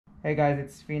Hey guys,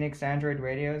 it's Phoenix Android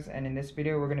Radios, and in this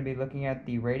video we're going to be looking at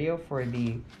the radio for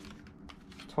the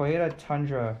Toyota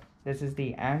Tundra. This is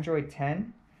the Android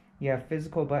 10. You have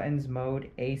physical buttons, mode,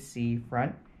 AC,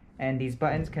 front, and these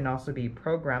buttons can also be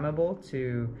programmable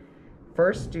to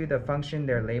first do the function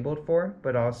they're labeled for,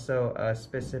 but also a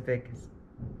specific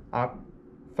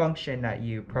function that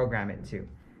you program it to.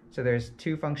 So there's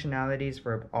two functionalities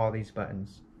for all these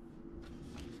buttons.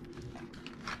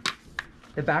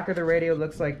 The back of the radio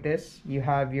looks like this. You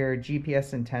have your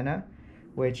GPS antenna,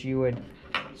 which you would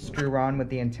screw on with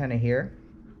the antenna here.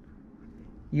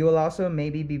 You will also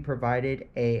maybe be provided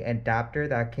an adapter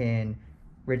that can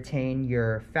retain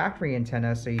your factory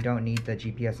antenna, so you don't need the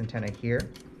GPS antenna here.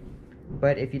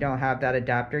 But if you don't have that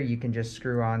adapter, you can just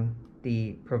screw on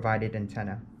the provided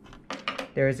antenna.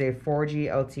 There is a 4G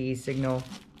LTE signal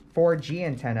 4G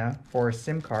antenna for a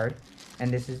SIM card, and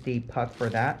this is the puck for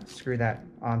that. Screw that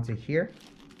onto here.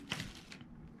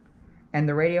 And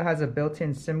the radio has a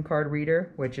built-in SIM card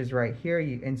reader, which is right here.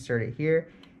 You insert it here,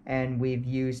 and we've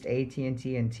used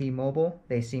AT&T and T-Mobile.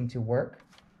 They seem to work.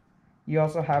 You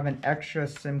also have an extra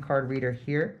SIM card reader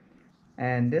here,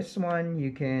 and this one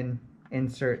you can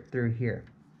insert through here.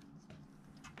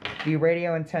 The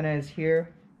radio antenna is here,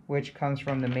 which comes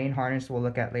from the main harness we'll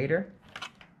look at later.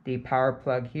 The power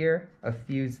plug here, a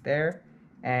fuse there,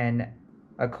 and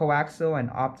a coaxial and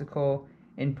optical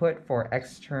input for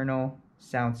external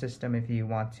sound system if you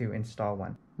want to install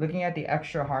one. Looking at the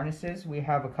extra harnesses, we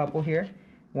have a couple here.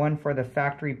 One for the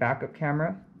factory backup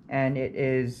camera, and it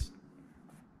is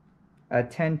a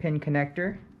 10-pin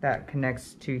connector that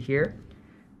connects to here.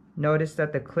 Notice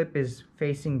that the clip is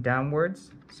facing downwards,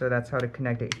 so that's how to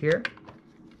connect it here.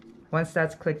 Once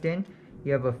that's clicked in,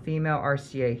 you have a female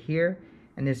RCA here,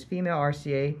 and this female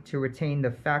RCA, to retain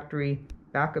the factory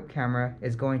backup camera,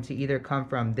 is going to either come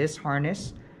from this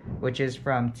harness, which is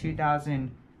from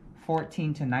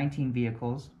 2014 to 19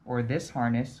 vehicles, or this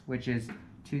harness, which is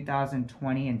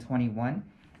 2020 and 21.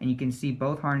 And you can see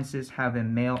both harnesses have a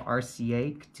male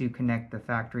RCA to connect the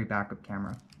factory backup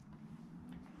camera.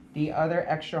 The other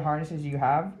extra harnesses you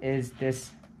have is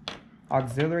this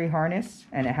auxiliary harness,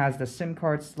 and it has the SIM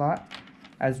card slot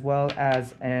as well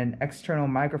as an external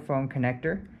microphone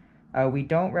connector. We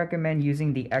don't recommend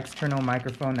using the external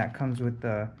microphone that comes with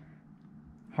the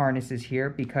harnesses here,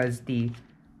 because the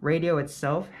radio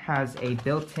itself has a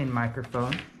built-in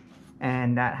microphone,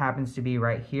 and that happens to be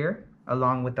right here,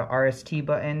 along with the RST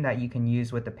button that you can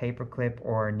use with the paperclip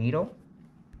or needle.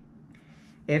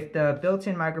 If the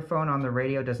built-in microphone on the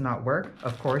radio does not work,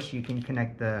 of course you can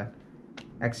connect the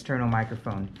external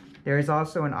microphone. There is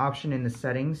also an option in the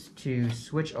settings to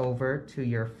switch over to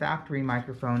your factory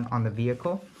microphone on the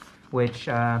vehicle, which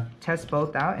test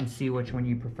both out and see which one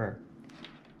you prefer.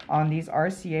 On these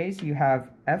RCAs, you have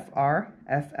FR,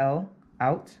 FL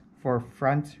out for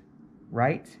front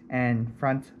right and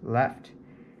front left.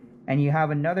 And you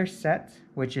have another set,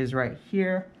 which is right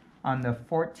here on the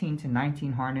 14 to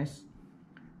 19 harness,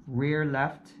 rear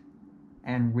left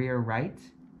and rear right.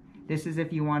 This is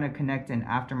if you want to connect an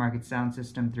aftermarket sound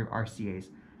system through RCAs.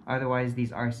 Otherwise,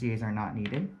 these RCAs are not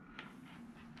needed.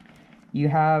 You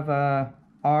have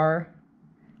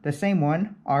the same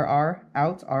one, RR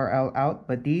out, RL out,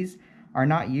 but these are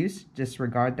not used,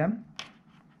 disregard them.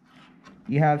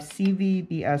 You have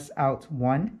CVBS out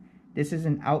 1. This is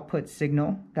an output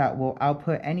signal that will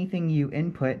output anything you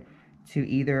input to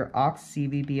either aux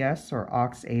CVBS or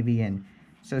aux AV-in.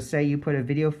 So say you put a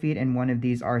video feed in one of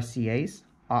these RCAs,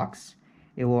 aux,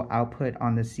 it will output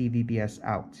on the CVBS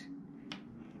out.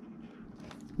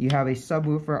 You have a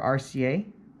subwoofer RCA,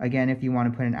 again if you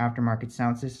want to put an aftermarket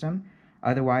sound system.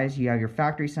 Otherwise, you have your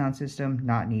factory sound system,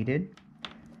 not needed.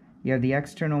 You have the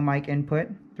external mic input,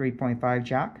 3.5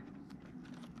 jack.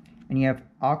 And you have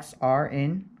aux R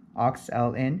in, aux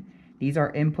L in. These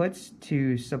are inputs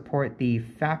to support the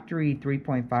factory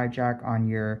 3.5 jack on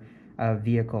your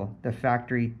vehicle, the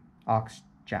factory aux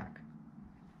jack.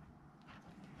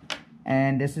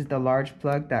 And this is the large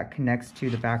plug that connects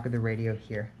to the back of the radio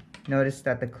here. Notice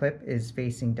that the clip is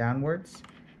facing downwards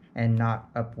and not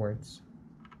upwards.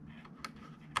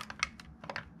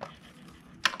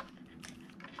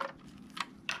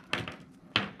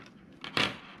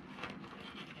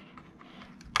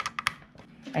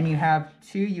 And you have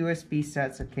two USB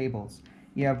sets of cables.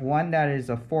 You have one that is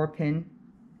a 4-pin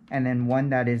and then one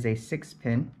that is a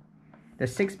 6-pin. The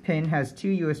 6-pin has two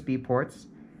USB ports.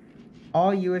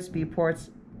 All USB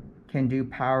ports can do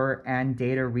power and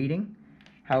data reading.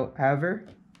 However,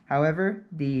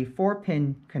 the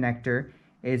 4-pin connector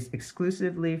is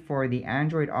exclusively for the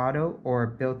Android Auto or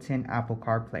built-in Apple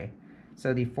CarPlay.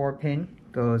 So the 4-pin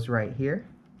goes right here.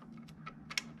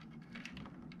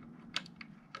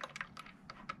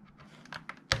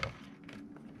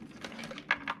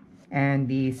 And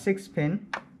the 6-pin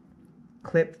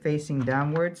clip facing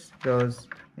downwards goes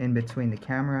in between the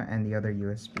camera and the other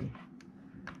USB.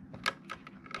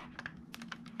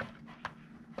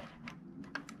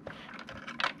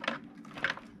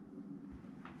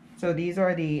 So these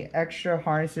are the extra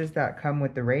harnesses that come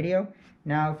with the radio.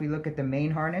 Now if we look at the main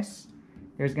harness,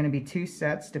 there's going to be 2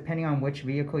 sets depending on which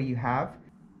vehicle you have.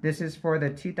 This is for the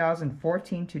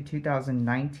 2014 to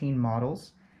 2019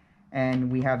 models.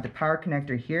 And we have the power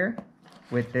connector here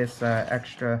with this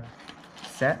extra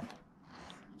set.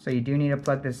 So you do need to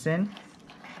plug this in,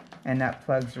 and that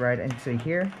plugs right into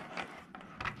here.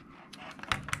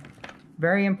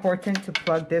 Very important to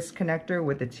plug this connector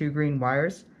with the 2 green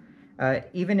wires.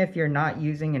 Even if you're not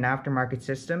using an aftermarket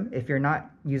system, if you're not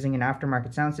using an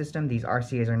aftermarket sound system, these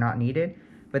RCAs are not needed.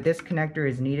 But this connector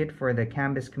is needed for the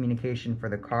CAN bus communication for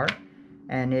the car.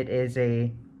 And it is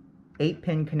a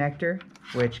 8-pin connector,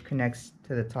 which connects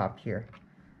to the top here.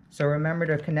 So remember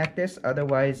to connect this,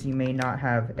 otherwise you may not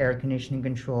have air conditioning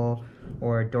control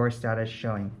or door status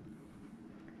showing.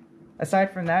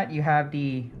 Aside from that, you have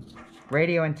the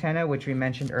radio antenna, which we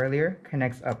mentioned earlier,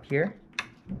 connects up here.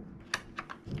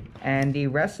 And the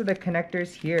rest of the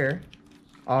connectors here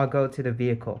all go to the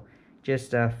vehicle.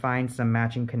 Just find some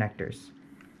matching connectors.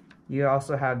 You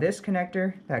also have this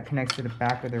connector that connects to the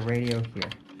back of the radio here.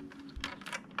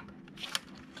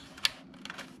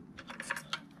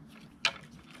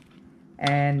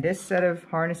 And this set of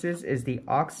harnesses is the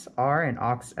aux-R and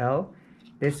aux-L.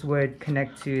 This would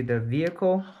connect to the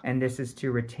vehicle, and this is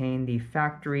to retain the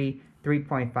factory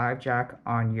 3.5 jack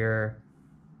on your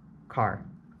car.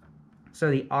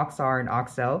 So the aux-R and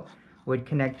aux-L would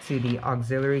connect to the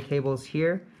auxiliary cables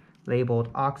here, labeled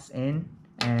aux-in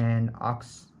and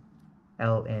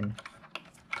aux-L-in,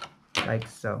 like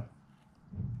so.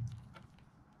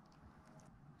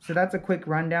 So that's a quick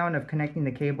rundown of connecting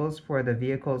the cables for the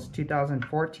vehicles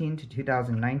 2014 to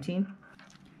 2019.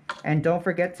 And don't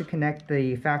forget to connect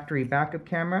the factory backup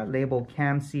camera labeled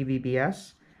CAM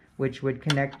CVBS, which would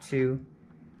connect to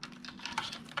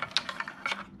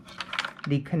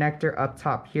the connector up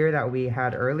top here that we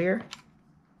had earlier,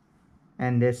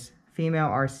 and this female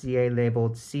RCA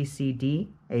labeled CCD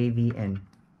AV in.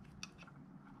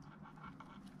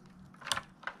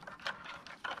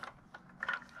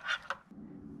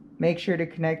 Make sure to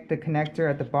connect the connector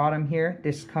at the bottom here.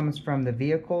 This comes from the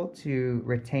vehicle to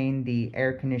retain the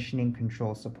air conditioning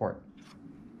control support.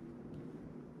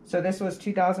 So this was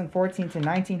 2014 to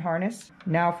 19 harness.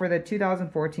 Now for the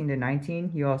 2014 to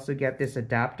 19, you also get this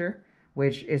adapter,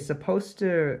 which is supposed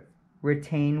to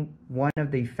retain one of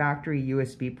the factory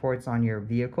USB ports on your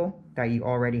vehicle that you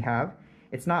already have.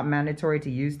 It's not mandatory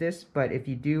to use this, but if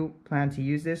you do plan to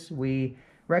use this, we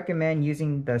recommend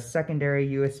using the secondary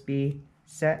USB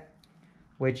set,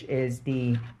 which is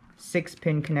the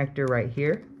 6-pin connector right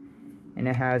here, and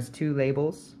it has 2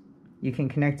 labels. You can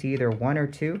connect to either 1 or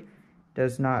 2,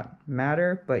 does not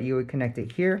matter, but you would connect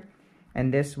it here,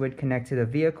 and this would connect to the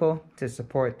vehicle to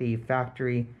support the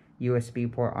factory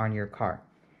USB port on your car.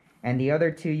 And the other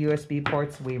 2 USB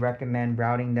ports, we recommend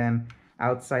routing them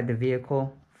outside the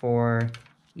vehicle for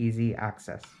easy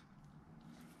access.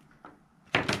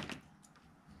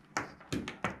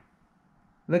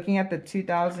 Looking at the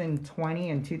 2020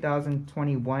 and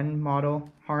 2021 model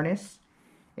harness,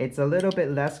 it's a little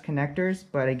bit less connectors,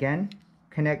 but again,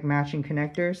 connect matching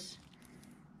connectors.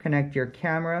 Connect your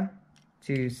camera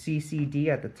to CCD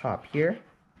at the top here.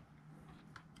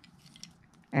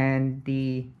 And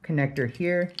the connector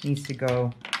here needs to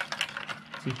go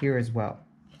to here as well.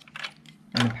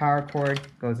 And the power cord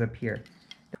goes up here.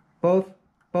 Both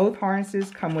harnesses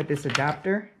come with this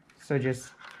adapter, so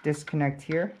just disconnect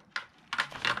here.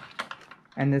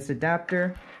 And this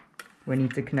adapter we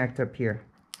need to connect up here.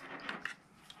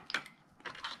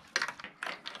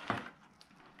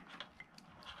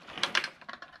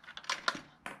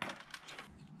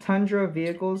 Tundra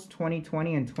vehicles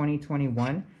 2020 and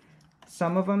 2021,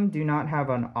 some of them do not have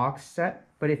an aux set,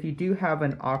 but if you do have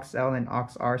an aux-L and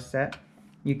aux-R set,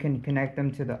 you can connect them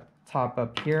to the top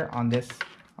up here on this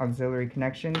auxiliary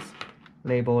connections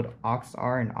labeled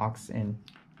aux-R and aux-in.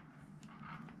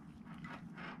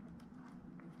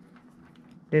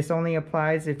 This only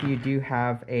applies if you do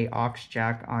have a aux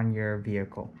jack on your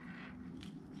vehicle.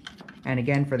 And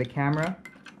again, for the camera,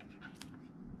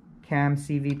 CAM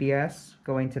CVBS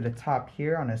going to the top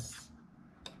here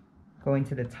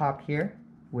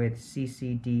with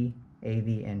CCD AV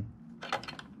in.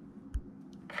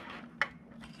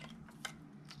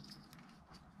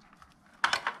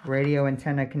 Radio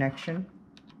antenna connection,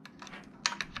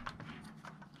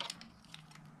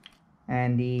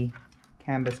 and the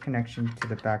CAN bus connection to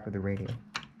the back of the radio.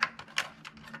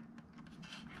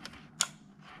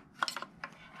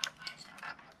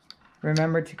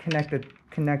 Remember to connect the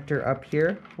connector up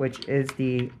here, which is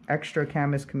the extra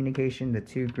cameras communication, the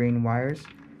two green wires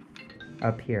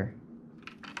up here.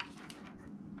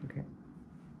 Okay.